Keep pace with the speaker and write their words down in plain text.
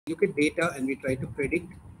look at data and we try to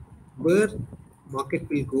predict where market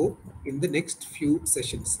will go in the next few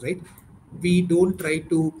sessions, right? We don't try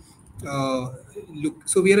to look.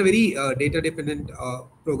 So we are a very data dependent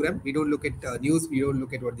program. We don't look at news. We don't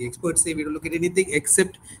look at what the experts say. We don't look at anything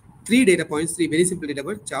except three data points, three very simple data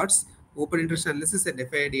points: charts, open interest analysis, and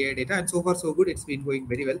FII DI data. And so far so good. It's been going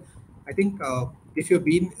very well. I think if you've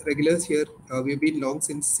been regulars here, we've been long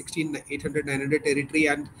since 16,800, 900 territory,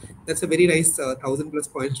 and that's a very nice 1,000 plus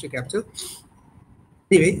points to capture.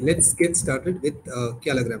 Anyway, let's get started with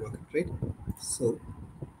Calogram market, right? So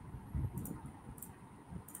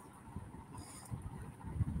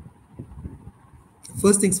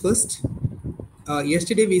first things first.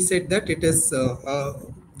 Yesterday we said that it is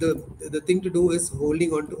the thing to do is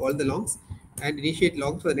holding on to all the longs and initiate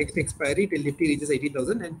longs for the next expiry till Nifty reaches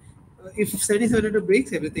 18,000. And if 7,700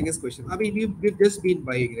 breaks, everything is questionable. I mean, we've just been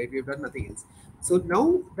buying, right? We've done nothing else. So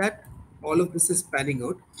now that all of this is panning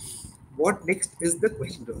out, what next is the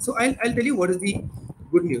question. So I'll tell you what is the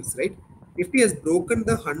good news, right? Nifty has broken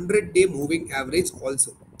the 100-day moving average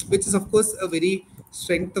also, which is of course a very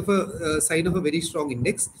strength of a sign of a very strong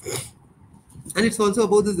index. And it's also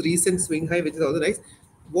about this recent swing high, which is also nice.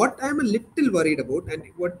 What I'm a little worried about and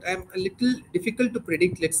what I'm a little difficult to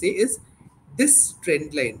predict, let's say, is this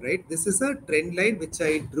trend line, right? This is a trend line which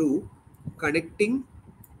I drew connecting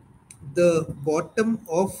the bottom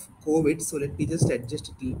of COVID. So let me just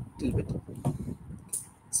adjust it a little bit.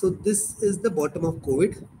 So this is the bottom of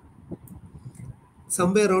COVID.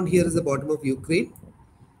 Somewhere around here is the bottom of Ukraine.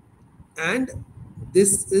 And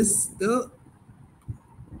this is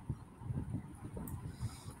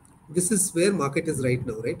where market is right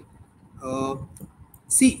now, right?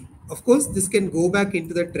 See, of course, this can go back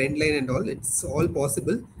into the trend line and all. It's all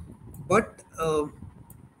possible. But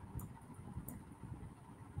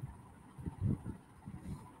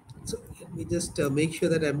so let me just make sure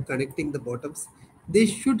that I'm connecting the bottoms. They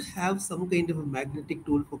should have some kind of a magnetic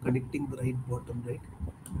tool for connecting the right bottom, right?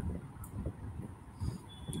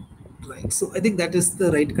 Right. So I think that is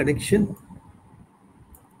the right connection.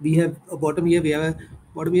 We have a bottom here, we have a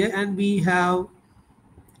bottom here, and we have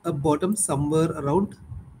a bottom somewhere around.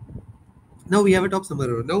 Now we have a top somewhere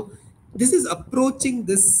around. Now this is approaching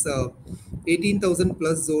this 18,000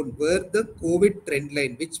 plus zone where the COVID trend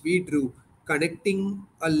line, which we drew, connecting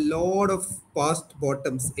a lot of past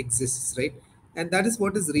bottoms exists, right? And that is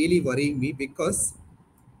what is really worrying me, because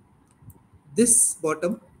this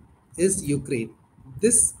bottom is Ukraine.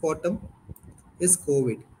 This bottom is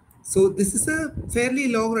COVID. So this is a fairly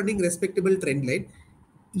long running respectable trend line.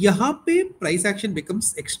 Yahan pe price action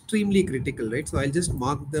becomes extremely critical, right? So I'll just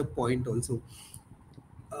mark the point also.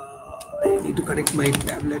 I need to connect my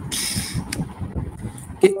tablet.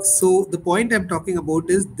 Okay, so the point I'm talking about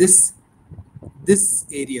is this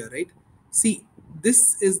area, right? See,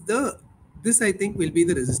 this I think will be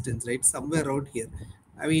the resistance, right? Somewhere around here.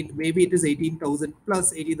 I mean, maybe it is 18,000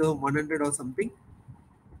 plus 18,100 or something.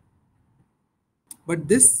 But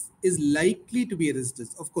this is likely to be a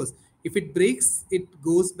resistance. Of course, if it breaks, it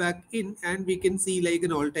goes back in and we can see like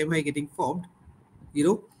an all-time high getting formed, you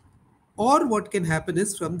know. Or what can happen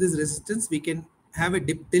is from this resistance, we can have a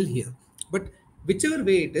dip till here. But whichever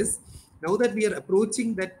way it is, now that we are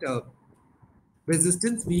approaching that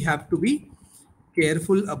resistance, we have to be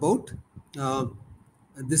careful about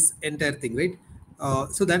this entire thing, right?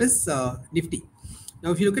 So that is Nifty.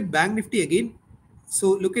 Now, if you look at Bank Nifty again,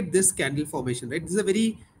 so look at this candle formation, right? This is a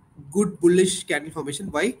very good bullish candle formation.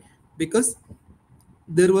 Why? Because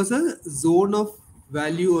there was a zone of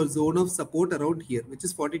value or zone of support around here, which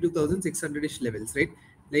is 42,600-ish levels, right?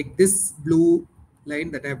 Like this blue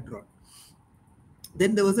line that I have drawn.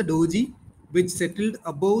 Then there was a doji which settled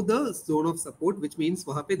above the zone of support, which means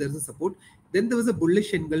wahan pe there is a support. Then there was a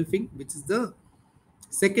bullish engulfing, which is the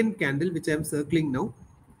second candle, which I am circling now,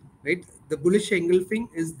 right? The bullish engulfing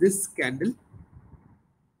is this candle,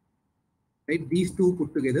 right? These two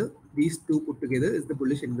put together is the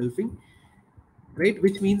bullish engulfing, right?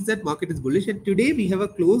 Which means that market is bullish. And today we have a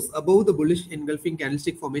close above the bullish engulfing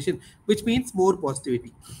candlestick formation, which means more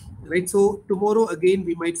positivity, right? So tomorrow again,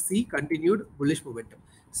 we might see continued bullish momentum.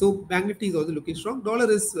 So Bank Nifty is also looking strong. Dollar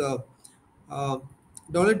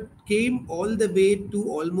came all the way to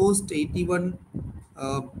almost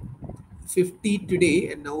 81.50 today.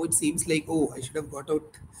 And now it seems like, oh, I should have got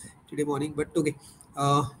out today morning, but okay.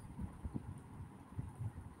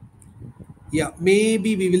 Yeah,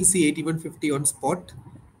 maybe we will see 81.50 on spot.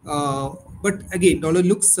 But again, dollar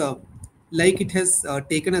looks like it has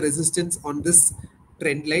taken a resistance on this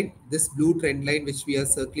trend line, this blue trend line, which we are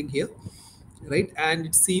circling here, right? And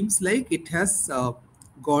it seems like it has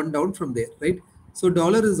gone down from there, right? So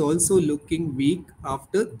dollar is also looking weak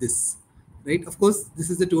after this, right? Of course, this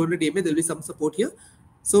is the 200 EMA. There will be some support here.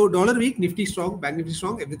 So dollar weak, Nifty strong, Bank Nifty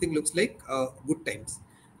strong. Everything looks like good times,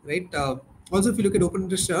 right? Also, if you look at open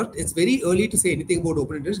interest chart, it's very early to say anything about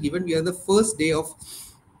open interest, given we are the first day of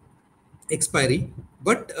expiry.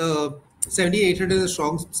 But 7800 is a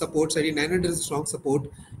strong support, 7900 is a strong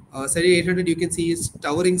support. 7800 you can see is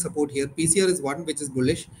towering support here. PCR is one which is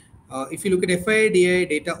bullish. If you look at FII DI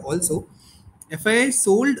data also, FII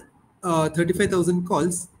sold 35,000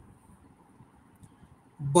 calls,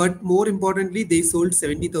 but more importantly, they sold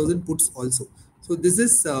 70,000 puts also. So this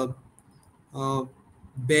is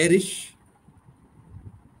bearish,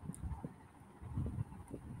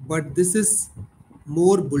 but this is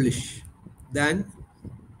more bullish than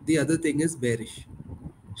the other thing is bearish.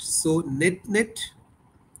 So net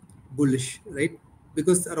bullish, right?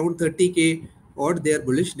 Because around 30k or they are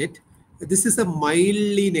bullish net. This is a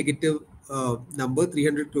mildly negative number,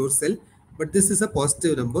 300 crore sell, but this is a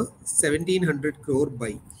positive number, 1700 crore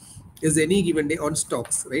buy is any given day on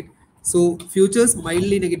stocks, right? So futures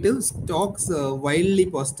mildly negative, stocks wildly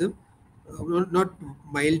positive, not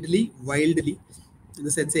mildly, wildly, in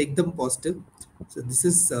the sense ekdam positive. So this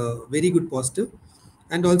is very good positive.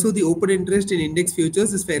 And also the open interest in index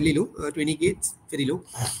futures is fairly low, 20k, it's very low.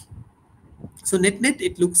 So net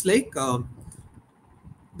it looks like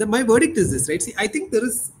my verdict is this, right? See, I think there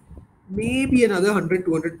is maybe another 100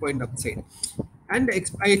 200 point upside, and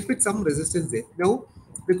I expect some resistance there. Now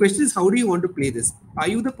the question is, how do you want to play this? Are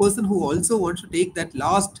you the person who also wants to take that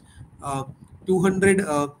last 200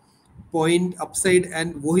 point upside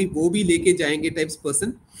and wo bhi leke jayenge types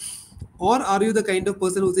person, or are you the kind of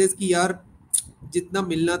person who says ki yaar jitna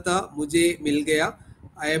milna tha mujhe mil gaya,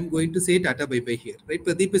 I am going to say tata bye bye here, right?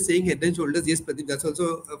 Pradeep is saying head and shoulders. Yes, Pradeep, that's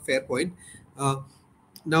also a fair point.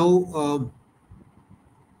 Now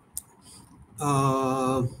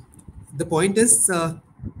the point is, I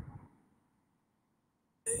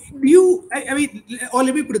mean, or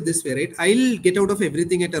let me put it this way, right? I'll get out of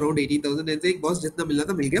everything at around 18,000 and say, boss, jitna milna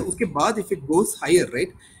tha mil gaya. Uske baad, if it goes higher,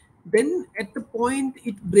 right? Then at the point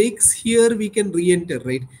it breaks here, we can re-enter,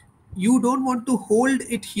 right? You don't want to hold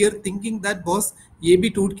it here thinking that, boss, ye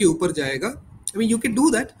bhi toot ke upar jayega. I mean, you can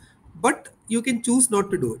do that, but you can choose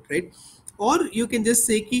not to do it, right? Or you can just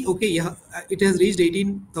say ki, okay, yeah, it has reached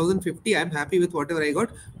 18,050. I'm happy with whatever I got.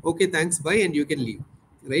 Okay, thanks, bye, and you can leave,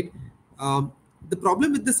 right? The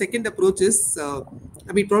problem with the second approach is,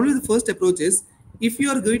 probably the first approach is, if you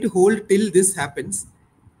are going to hold till this happens,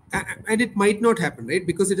 and it might not happen, right?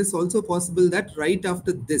 Because it is also possible that right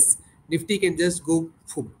after this, Nifty can just go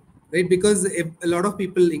boom, right? Because if a lot of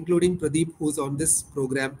people, including Pradeep, who's on this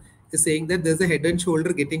program, is saying that there's a head and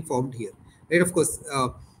shoulder getting formed here, right? Of course,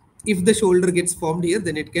 if the shoulder gets formed here,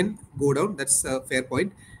 then it can go down. That's a fair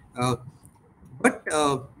point. But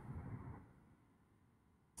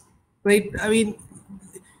right, I mean,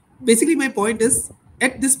 basically my point is,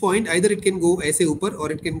 at this point, either it can go aise upar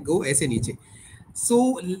or it can go aise niche.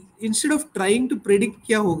 So instead of trying to predict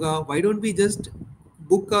kya hoga, why don't we just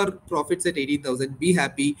book our profits at 18,000, be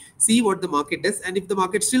happy, see what the market does, and if the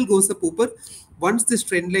market still goes up upper, once this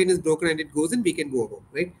trend line is broken and it goes in, we can go above,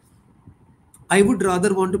 right? I would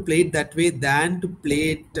rather want to play it that way than to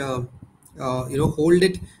play it, hold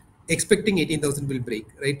it, expecting 18,000 will break,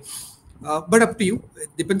 right? But up to you. It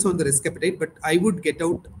depends on the risk appetite. But I would get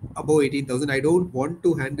out above 18,000. I don't want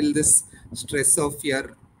to handle this stress of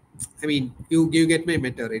your. I mean, you get my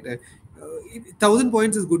meta, right? 1,000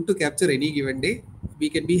 points is good to capture any given day. We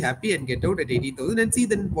can be happy and get out at 18,000 and see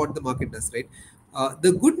then what the market does, right?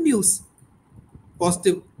 The good news,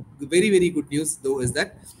 positive, very, very good news though, is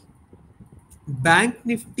that Bank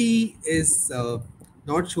Nifty is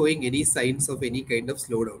not showing any signs of any kind of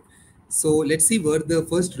slowdown. So let's see where the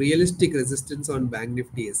first realistic resistance on Bank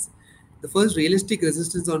Nifty is. The first realistic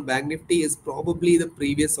resistance on Bank Nifty is probably the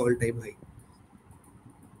previous all-time high,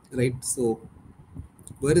 right? So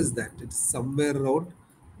where is that? It's somewhere around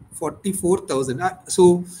 44,000.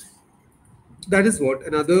 So that is what,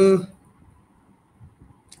 another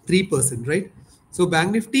 3%, right? So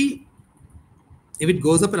Bank Nifty, if it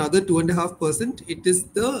goes up another 2.5%, it is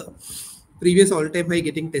the previous all-time high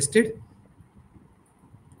getting tested.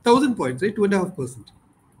 1,000 points, right? 2.5%.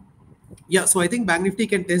 Yeah, so I think Bank Nifty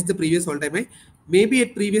can test the previous all-time high, maybe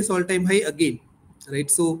at previous all-time high again, right?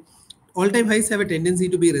 So all-time highs have a tendency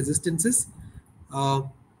to be resistances.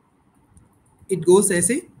 It goes as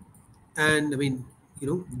a, and I mean,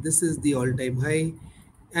 this is the all-time high,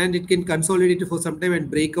 and it can consolidate for some time and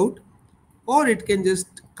break out, or it can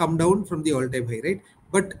just come down from the all-time high, right?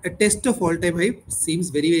 But a test of all-time high seems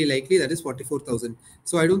very, very likely. That is 44,000.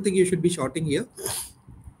 So I don't think you should be shorting here.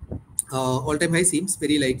 all-time high seems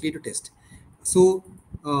very likely to test. So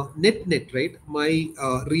net, right? My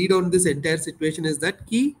read on this entire situation is that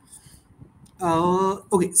key.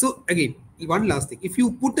 Okay, so again, one last thing. If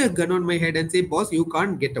you put a gun on my head and say, boss, you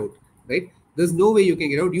can't get out, right? There's no way you can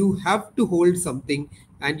get out. You have to hold something,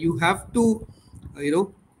 and you have to, you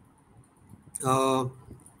know, uh,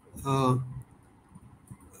 uh,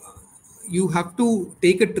 you have to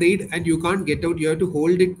take a trade and you can't get out. You have to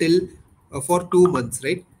hold it till for 2 months,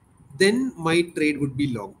 right? Then my trade would be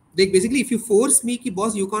long. Like basically, if you force me, ki,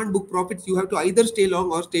 boss, you can't book profits. You have to either stay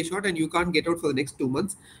long or stay short, and you can't get out for the next 2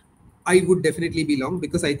 months. I would definitely be long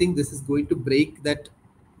because I think this is going to break that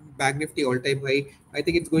Bank Nifty all-time high. I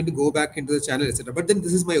think it's going to go back into the channel, etc. But then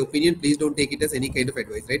this is my opinion. Please don't take it as any kind of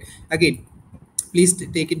advice, right? Again, please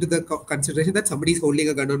take into the consideration that somebody is holding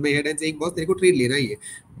a gun on my head and saying, boss, तेरे को trade लेना ही है.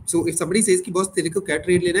 So if somebody says कि boss तेरे को क्या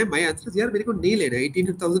trade लेना है, my answer is यार मेरे को नहीं लेना है.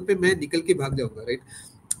 18,000 पे मैं निकल के भाग जाऊंगा, right?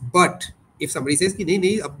 But if somebody says कि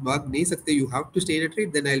नहीं अब भाग नहीं सकते, you have to stay in a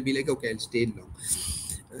trade, then I'll be like, okay, I'll stay long.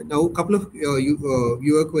 Now, a couple of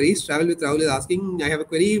viewer queries. Travel with Rahul is asking, I have a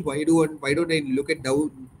query. Why don't I look at Dow,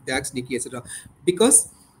 DAX, Nikkei, etc.? Because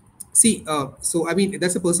see, so I mean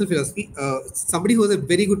that's a personal philosophy. Somebody who was a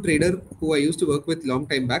very good trader who I used to work with long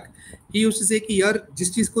time back, he used to say कि यार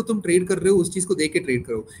जिस चीज को तुम trade कर रहे हो उस चीज को देख के ट्रेड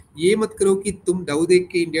करो. ये मत करो कि तुम डाउ देख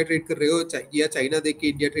के इंडिया ट्रेड कर रहे हो या चाइना देख के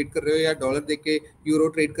इंडिया ट्रेड कर रहे हो या डॉलर देख के यूरो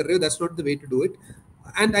ट्रेड कर रहे हो. That's not the way to do it.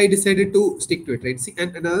 And I decided to stick to it, right? See,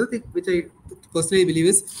 and another thing which I personally believe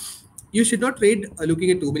is you should not trade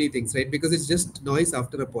looking at too many things, right? Because it's just noise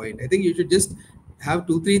after a point. I think you should just have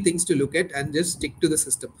 2-3 things to look at and just stick to the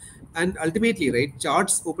system. And ultimately, right,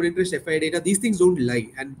 charts, open interest, FII data, these things don't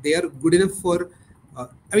lie, and they are good enough for.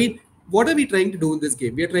 I mean, what are we trying to do in this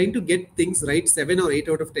game? We are trying to get things right 7 or 8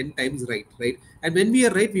 out of 10 times, right? And when we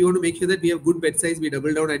are right, we want to make sure that we have good bet size, we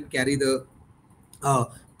double down and carry the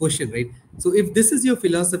position, right? So if this is your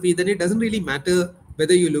philosophy, then it doesn't really matter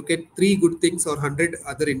whether you look at 3 good things or 100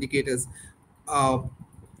 other indicators.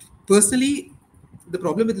 Personally, the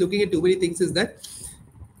problem with looking at too many things is that,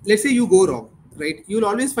 let's say you go wrong, right? You'll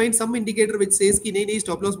always find some indicator which says कि नहीं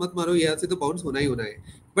stop loss मत मारो, यहाँ से तो bounce होना ही होना है.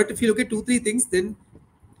 But if you look at 2-3 things, then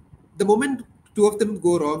the moment 2 of them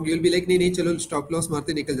go wrong, you'll be like नहीं चलो stop loss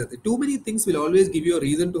मारते निकल जाते. Too many things will always give you a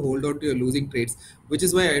reason to hold on to your losing trades, which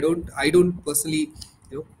is why I don't personally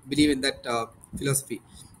believe in that philosophy.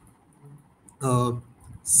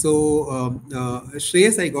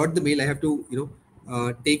 Shreyas, I got the mail. I have to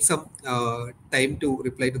take some time to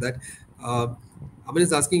reply to that. Aman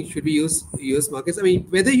is asking, should we use US markets? I mean,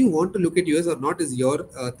 whether you want to look at US or not is your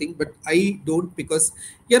thing, but I don't, because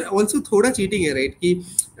you're also thoda cheating here, right?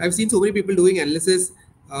 I've seen so many people doing analysis.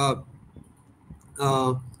 Thank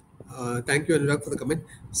you, Anurag, for the comment.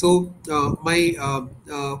 So my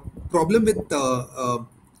problem with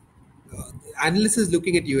analysis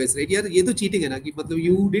looking at US, right? Yeah, ये तो cheating है ना कि मतलब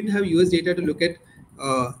you didn't have US data to look at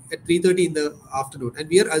 3:30 in the afternoon, and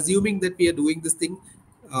we are assuming that we are doing this thing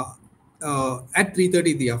at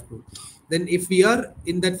 3:30 in the afternoon. Then if we are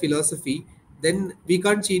in that philosophy, then we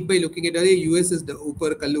can't cheat by looking at US is the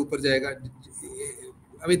ऊपर कल ऊपर जाएगा.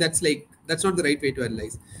 I mean that's not the right way to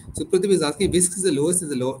analyze. So Pradeep is asking, risk is the lowest in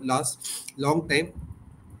the last long time.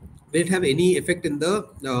 Will it have any effect in the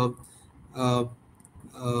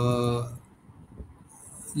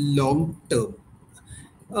long term?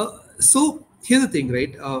 So here's the thing,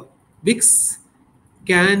 right? VIX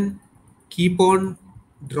can keep on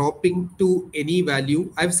dropping to any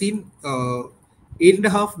value. I've seen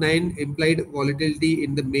 8.5, 9 implied volatility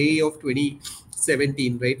in the May of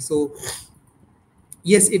 2017, right? So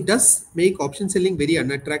yes, it does make option selling very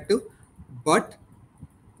unattractive, but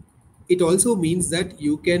it also means that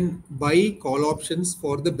you can buy call options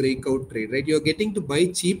for the breakout trade, right? You're getting to buy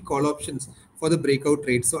cheap call options for the breakout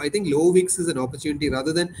trade. So I think low VIX is an opportunity,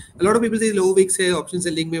 rather than a lot of people say low VIX hai, option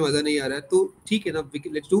selling mein maza nahi aa raha hai. So theek hai na,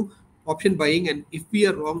 let's do option buying, and if we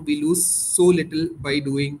are wrong, we lose so little by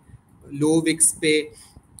doing low VIX pay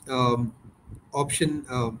option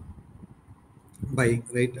buying,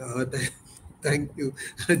 right? Thank you,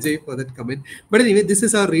 Ajay, for that comment. But anyway, this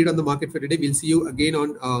is our read on the market for today. We'll see you again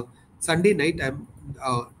on Sunday night. I'm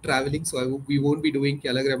traveling, so we won't be doing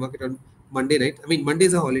Calagra market on Monday night. I mean, Monday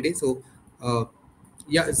is a holiday, so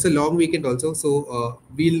yeah, it's a long weekend also. So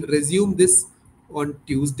we'll resume this on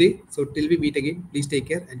Tuesday. So till we meet again, please take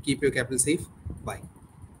care and keep your capital safe. Bye.